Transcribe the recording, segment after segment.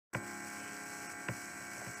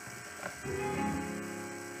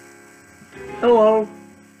Hello,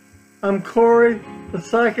 I'm Corey, the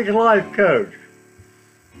Psychic Life Coach.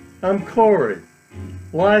 I'm Corey,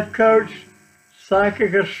 life coach,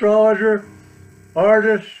 psychic astrologer,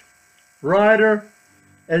 artist, writer,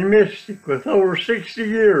 and mystic with over 60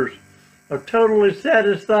 years of totally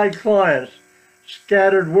satisfied clients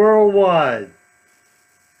scattered worldwide.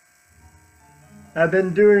 I've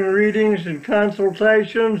been doing readings and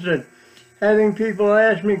consultations and having people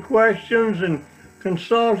ask me questions and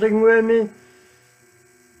consulting with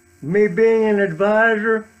me being an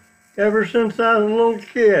advisor ever since I was a little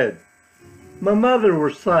kid. My mother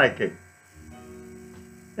was psychic,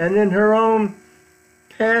 and in her own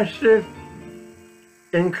passive,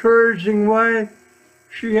 encouraging way,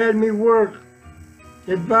 she had me work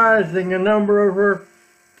advising a number of her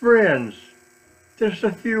friends, just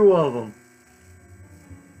a few of them.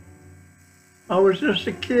 I was just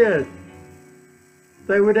a kid.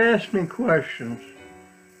 They would ask me questions.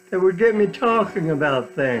 They would get me talking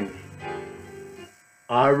about things.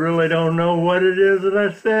 I really don't know what it is that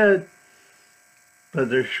I said, but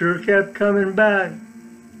they sure kept coming back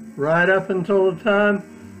right up until the time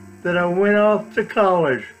that I went off to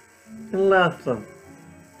college and left them.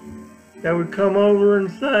 They would come over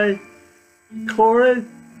and say, "Corey,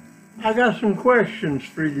 I got some questions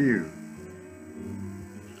for you."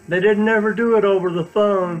 They didn't ever do it over the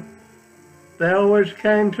phone. They always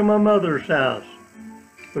came to my mother's house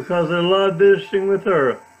because they loved visiting with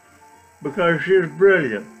her, because she was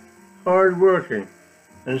brilliant, hardworking,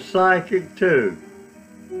 and psychic too,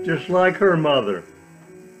 just like her mother,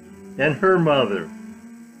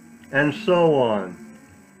 and so on.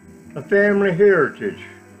 A family heritage.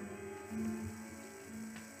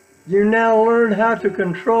 You now learn how to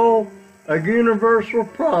control a universal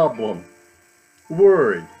problem,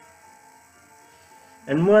 worry.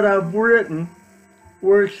 And what I've written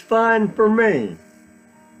works fine for me.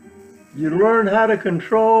 You learn how to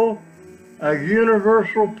control a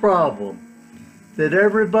universal problem that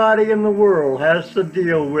everybody in the world has to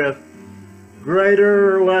deal with,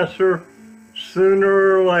 greater or lesser,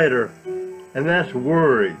 sooner or later, and that's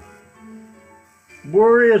worry.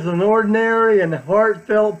 Worry is an ordinary and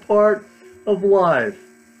heartfelt part of life,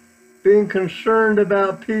 being concerned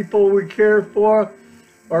about people we care for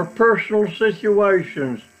or personal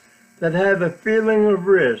situations that have a feeling of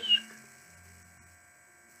risk.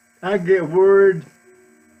 I get worried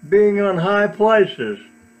being on high places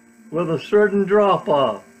with a certain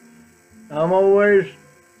drop-off. I'm always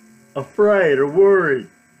afraid or worried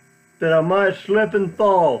that I might slip and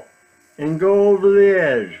fall and go over the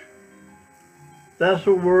edge. That's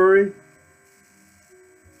a worry,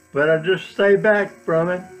 but I just stay back from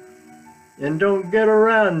it and don't get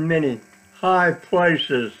around many high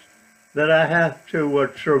places that I have to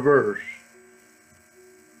traverse.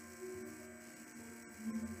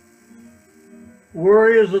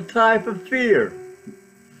 Worry is a type of fear.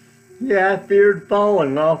 Yeah, I feared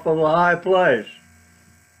falling off of a high place.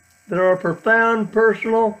 There are profound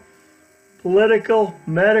personal, political,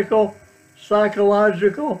 medical,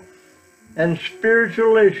 psychological, and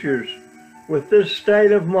spiritual issues with this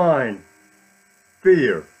state of mind.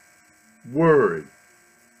 Fear, worry.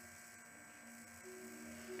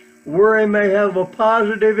 Worry may have a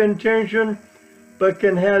positive intention, but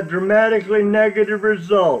can have dramatically negative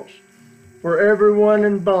results for everyone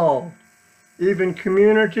involved, even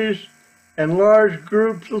communities and large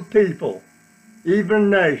groups of people, even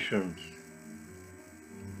nations.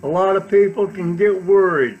 A lot of people can get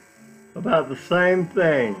worried about the same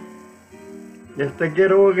thing. If they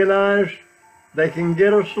get organized, they can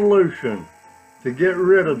get a solution to get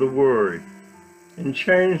rid of the worry and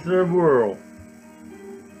change their world.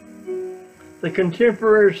 The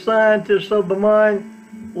contemporary scientists of the mind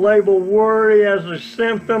label worry as a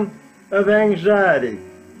symptom of anxiety,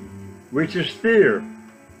 which is fear,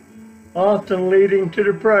 often leading to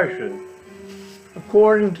depression.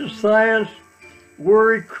 According to science,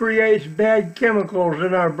 worry creates bad chemicals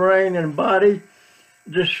in our brain and body,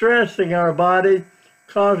 distressing our body,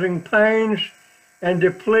 causing pains, and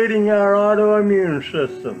depleting our autoimmune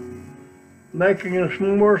system, making us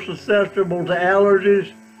more susceptible to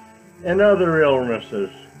allergies and other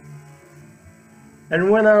illnesses.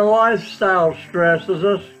 And when our lifestyle stresses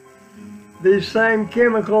us, these same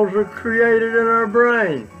chemicals are created in our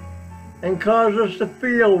brain and cause us to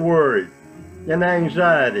feel worry and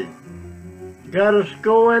anxiety. Got us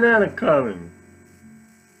going and a-coming.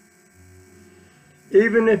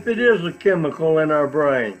 Even if it is a chemical in our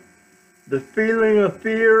brain, the feeling of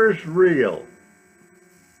fear is real.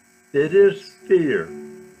 It is fear,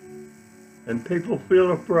 and people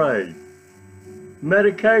feel afraid.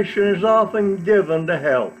 Medication is often given to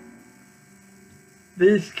help,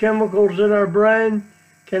 These chemicals in our brain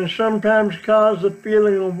can sometimes cause the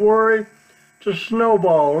feeling of worry to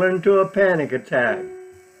snowball into a panic attack.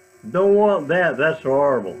 Don't want that. That's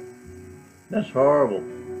horrible. That's horrible.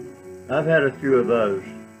 I've had a few of those.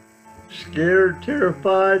 Scared,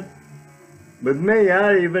 terrified. With me,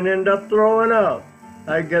 I'd even end up throwing up.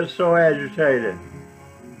 I get so agitated.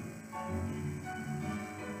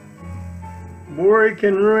 Worry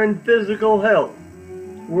can ruin physical health.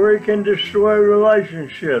 Worry can destroy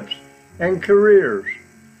relationships and careers.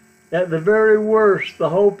 At the very worst, the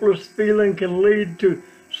hopeless feeling can lead to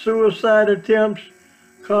suicide attempts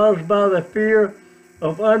caused by the fear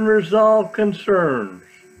of unresolved concerns.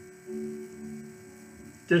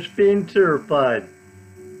 Just being terrified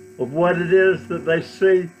of what it is that they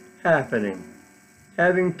see happening.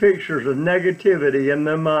 Having pictures of negativity in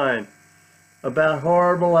their mind about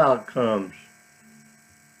horrible outcomes.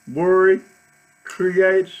 Worry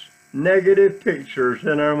creates negative pictures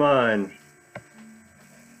in our minds.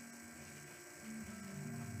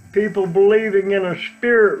 People believing in a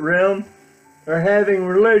spirit realm or having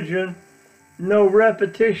religion, no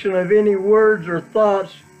repetition of any words or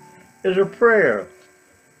thoughts is a prayer,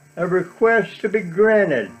 a request to be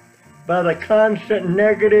granted by the constant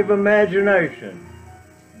negative imagination.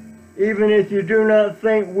 Even if you do not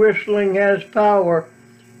think whistling has power,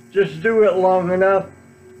 just do it long enough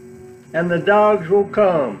and the dogs will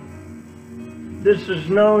come. This is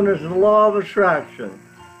known as the law of attraction.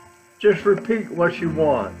 Just repeat what you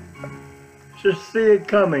want. Just see it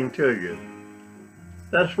coming to you.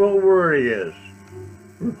 That's what worry is.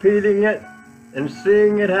 Repeating it and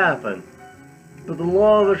seeing it happen. But the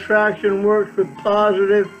law of attraction works with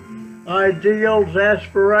positive ideals,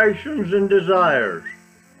 aspirations, and desires.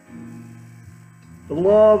 The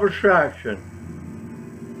law of attraction.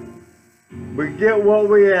 We get what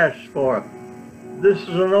we ask for. This is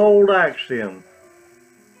an old axiom.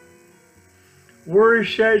 Worry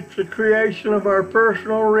shapes the creation of our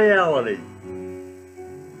personal reality.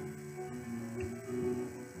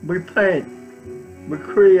 We paint, we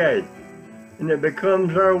create, and it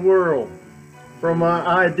becomes our world from our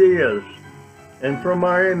ideas and from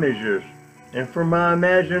our images and from our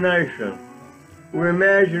imagination. We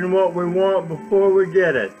imagine what we want before we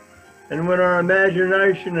get it. And when our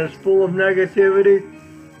imagination is full of negativity,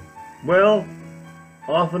 well,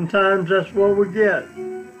 oftentimes that's what we get.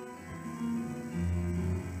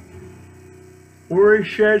 Worry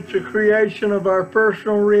shapes the creation of our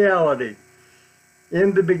personal reality.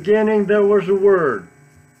 In the beginning there was a word.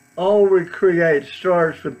 All we create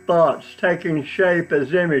starts with thoughts taking shape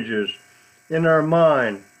as images in our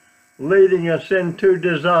mind, leading us into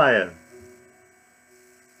desire.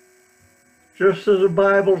 Just as the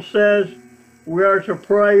Bible says, we are to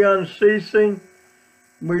pray unceasing.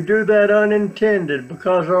 We do that unintended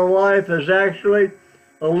because our life is actually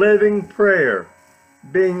a living prayer,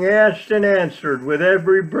 being asked and answered with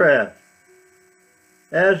every breath.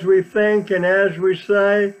 As we think and as we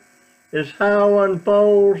say is how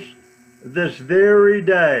unfolds this very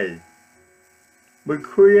day. We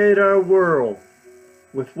create our world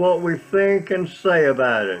with what we think and say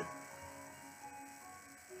about it.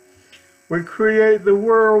 We create the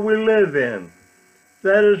world we live in.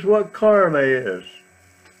 That is what karma is.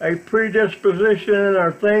 A predisposition in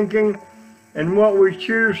our thinking and what we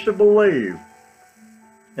choose to believe.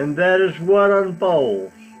 And that is what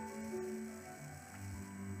unfolds.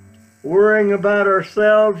 Worrying about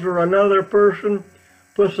ourselves or another person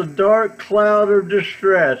puts a dark cloud of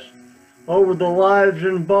distress over the lives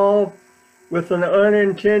involved with an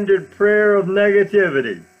unintended prayer of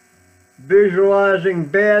negativity, visualizing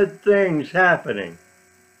bad things happening.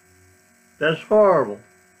 That's horrible.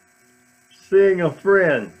 Seeing a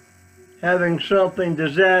friend having something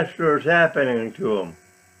disastrous happening to them.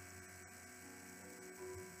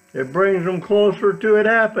 It brings them closer to it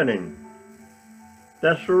happening.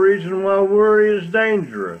 That's the reason why worry is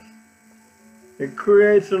dangerous. It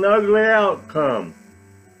creates an ugly outcome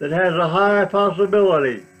that has a high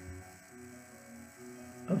possibility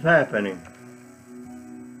of happening.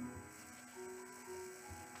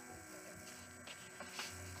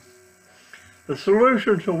 The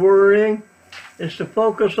solution to worrying is to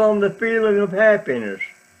focus on the feeling of happiness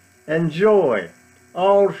and joy,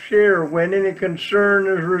 all share when any concern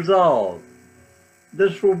is resolved.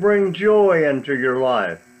 This will bring joy into your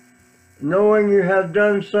life. Knowing you have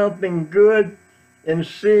done something good and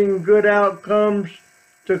seeing good outcomes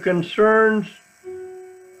to concerns,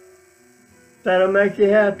 that'll make you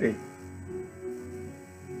happy.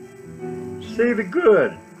 See the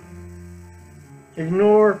good.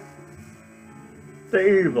 Ignore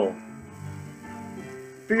the evil.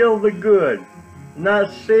 Feel the good,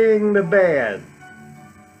 not seeing the bad.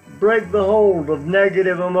 Break the hold of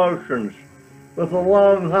negative emotions with a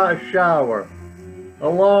long hot shower, a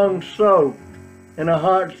long soak in a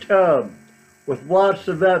hot tub with lots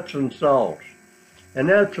of Epsom salts.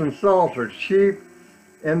 And Epsom salts are cheap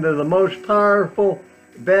and they're the most powerful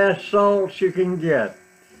bath salts you can get.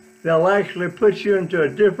 They'll actually put you into a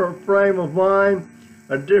different frame of mind,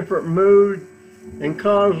 a different mood, and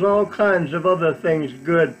cause all kinds of other things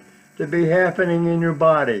good to be happening in your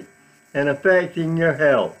body and affecting your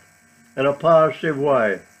health in a positive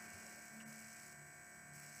way.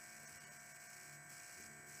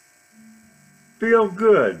 Feel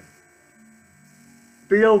good.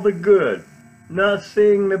 Feel the good, not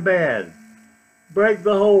seeing the bad. Break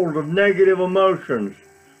the hold of negative emotions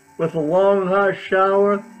with a long hot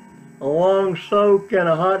shower, a long soak in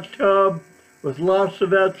a hot tub with lots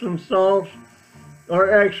of Epsom salts,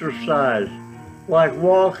 or exercise like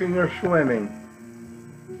walking or swimming.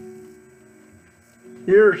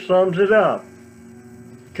 Here sums it up.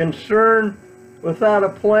 Concern without a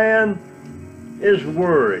plan is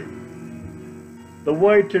worry. The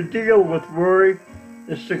way to deal with worry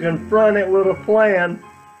is to confront it with a plan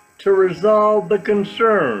to resolve the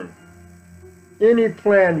concern. Any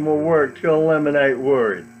plan will work to eliminate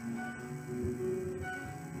worry.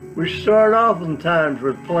 We start oftentimes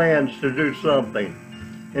with plans to do something,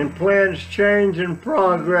 and plans change in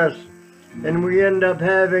progress, and we end up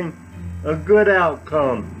having a good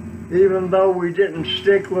outcome, even though we didn't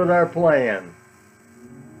stick with our plan.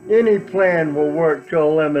 Any plan will work to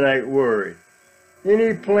eliminate worry.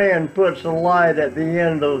 Any plan puts a light at the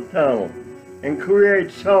end of the tunnel and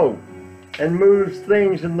creates hope and moves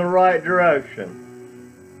things in the right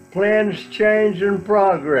direction. Plans change in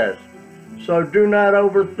progress, so do not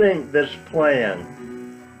overthink this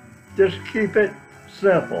plan. Just keep it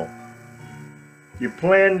simple. You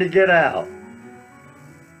plan to get out.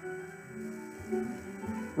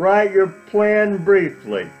 Write your plan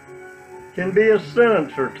briefly. Can be a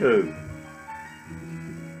sentence or two.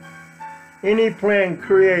 Any plan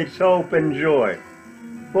creates hope and joy.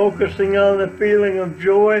 Focusing on the feeling of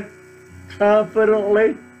joy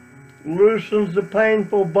confidently loosens the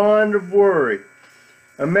painful bond of worry.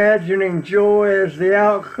 Imagining joy as the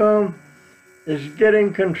outcome is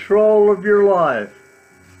getting control of your life.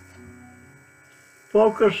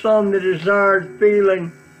 Focus on the desired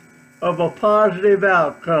feeling of a positive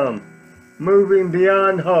outcome, moving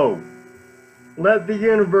beyond hope. Let the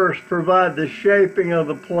universe provide the shaping of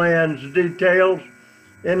the plan's details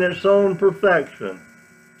in its own perfection.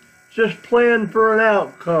 Just plan for an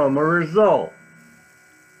outcome, a result,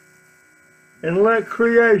 and let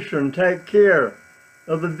creation take care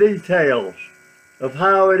of the details of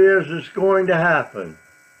how it is it's going to happen.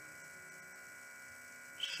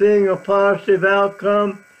 Seeing a positive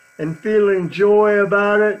outcome and feeling joy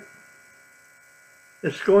about it,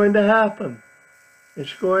 it's going to happen.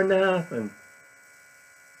 It's going to happen.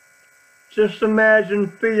 Just imagine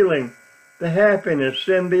feeling the happiness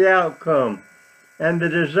in the outcome and the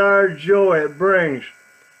desired joy it brings,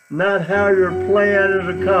 not how your plan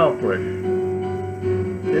is accomplished.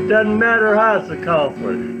 It doesn't matter how it's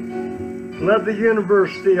accomplished. Let the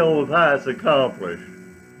universe deal with how it's accomplished.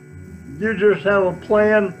 You just have a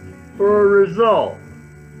plan for a result.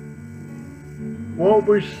 What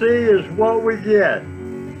we see is what we get.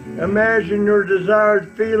 Imagine your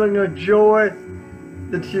desired feeling of joy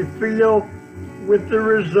that you feel with the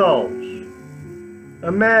results.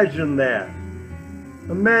 Imagine that.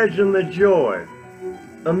 Imagine the joy.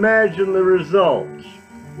 Imagine the results.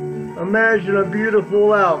 Imagine a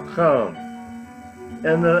beautiful outcome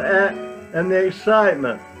and the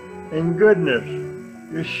excitement and goodness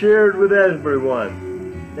you shared with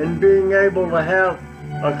everyone, and being able to have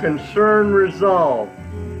a concern resolved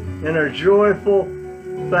in a joyful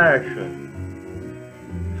fashion.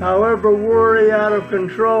 However, worry out of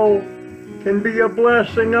control can be a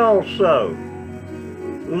blessing also,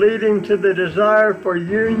 leading to the desire for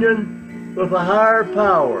union with a higher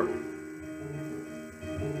power.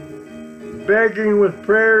 Begging with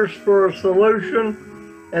prayers for a solution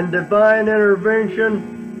and divine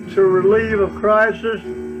intervention to relieve a crisis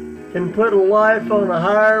can put a life on a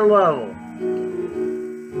higher level.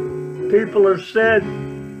 People have said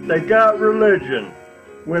they got religion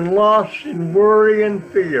when lost in worry and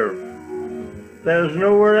fear. There's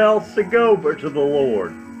nowhere else to go but to the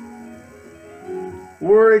Lord.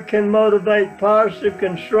 Worry can motivate positive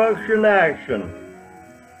construction action,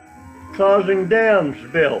 causing dams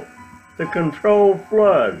built to control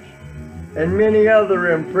floods, and many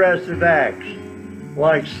other impressive acts,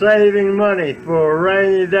 like saving money for a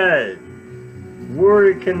rainy day.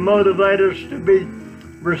 Worry can motivate us to be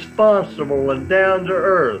responsible and down to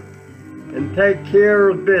earth, and take care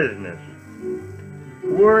of business.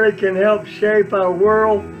 Worry can help shape our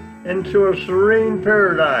world into a serene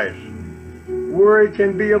paradise. Worry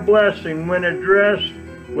can be a blessing when addressed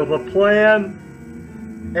with a plan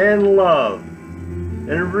and love,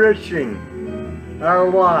 enriching our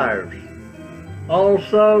lives.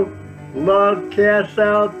 Also, love casts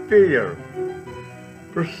out fear.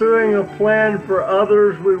 Pursuing a plan for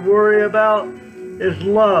others we worry about is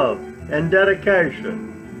love and dedication.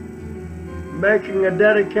 Making a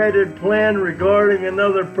dedicated plan regarding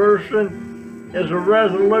another person is a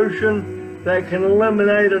resolution that can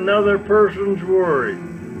eliminate another person's worry.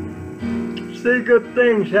 See good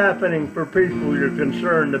things happening for people you're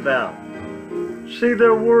concerned about. See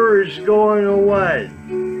their worries going away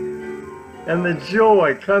and the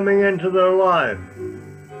joy coming into their life.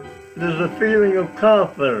 It is a feeling of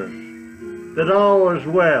confidence that all is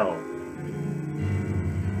well.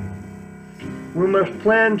 We must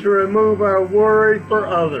plan to remove our worry for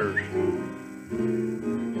others.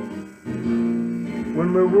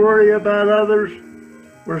 When we worry about others,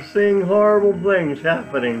 we're seeing horrible things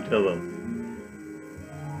happening to them.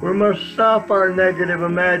 We must stop our negative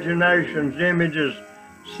imaginations, images,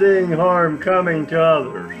 seeing harm coming to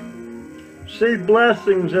others. See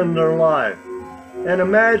blessings in their life and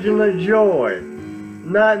imagine the joy,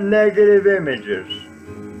 not negative images.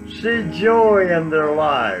 See joy in their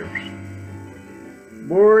lives.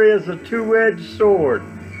 Worry is a two-edged sword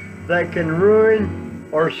that can ruin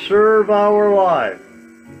or serve our life.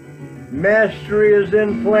 Mastery is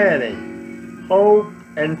in planning, hope,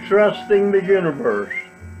 and trusting the universe.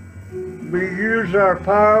 We use our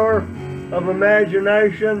power of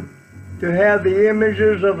imagination to have the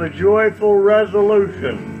images of a joyful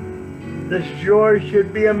resolution. This joy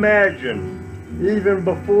should be imagined even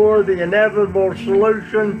before the inevitable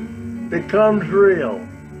solution becomes real.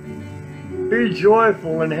 Be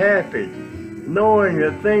joyful and happy, knowing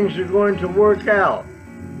that things are going to work out,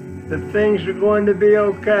 that things are going to be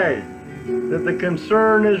okay, that the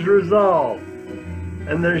concern is resolved,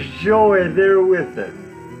 and there's joy there with it.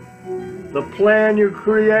 The plan you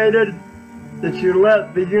created, that you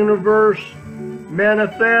let the universe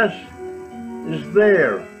manifest, is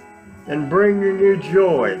there and bringing you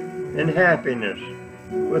joy and happiness,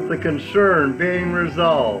 with the concern being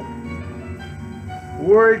resolved.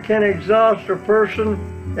 Worry can exhaust a person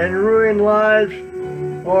and ruin lives,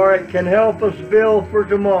 or it can help us build for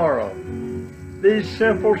tomorrow. These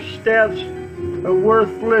simple steps are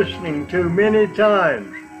worth listening to many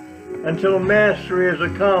times until mastery is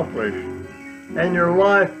accomplished and your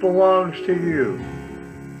life belongs to you.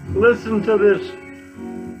 Listen to this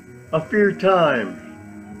a few times.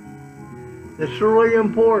 It's really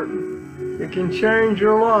important. It can change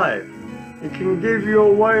your life. It can give you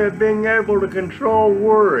a way of being able to control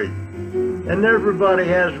worry. And everybody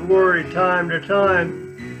has worry time to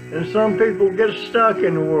time, and some people get stuck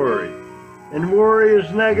in worry. And worry is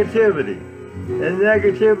negativity. And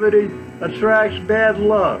negativity attracts bad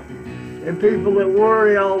luck. And people that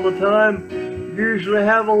worry all the time usually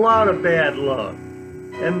have a lot of bad luck.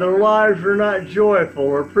 And their lives are not joyful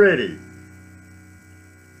or pretty.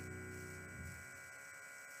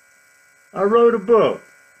 I wrote a book.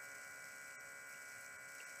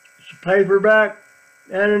 It's a paperback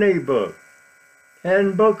and an e-book.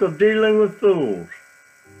 Handbook of Dealing with Fools.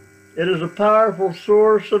 It is a powerful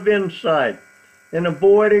source of insight in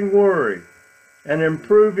avoiding worry and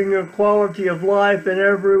improving your quality of life in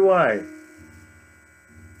every way.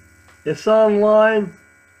 It's online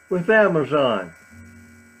with Amazon.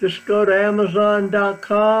 Just go to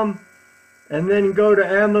Amazon.com and then go to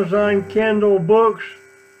Amazon Kindle Books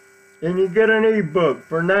and you get an e-book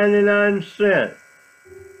for 99 cents.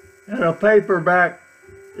 And a paperback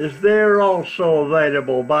is there also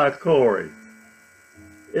available by Corey.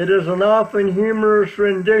 It is an often humorous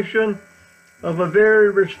rendition of a very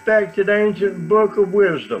respected ancient book of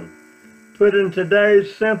wisdom, put in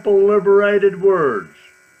today's simple, liberated words,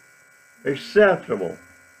 acceptable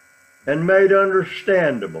and made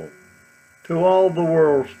understandable to all the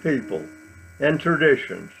world's people and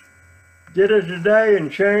traditions. Get it today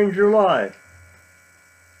and change your life.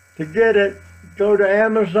 To get it, go to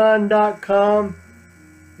Amazon.com,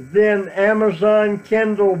 then Amazon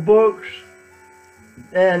Kindle Books,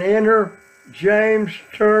 and enter James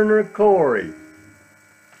Turner Corey.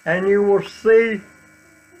 And you will see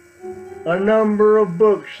a number of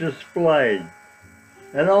books displayed.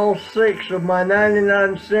 And all 6 of my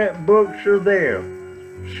 99-cent books are there.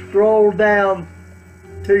 Scroll down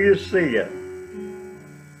till you see it.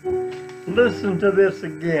 Listen to this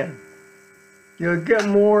again. You'll get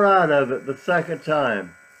more out of it the second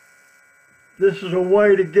time. This is a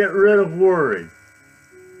way to get rid of worry.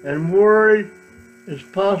 And worry is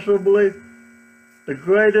possibly the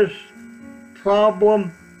greatest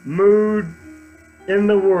problem mood in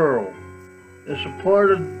the world. It's a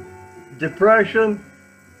part of depression,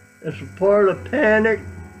 it's a part of panic,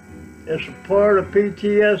 it's a part of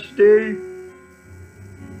PTSD,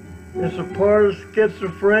 it's a part of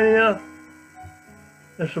schizophrenia,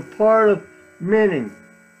 it's a part of many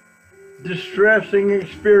distressing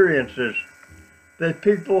experiences that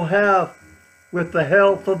people have with the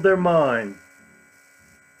health of their mind.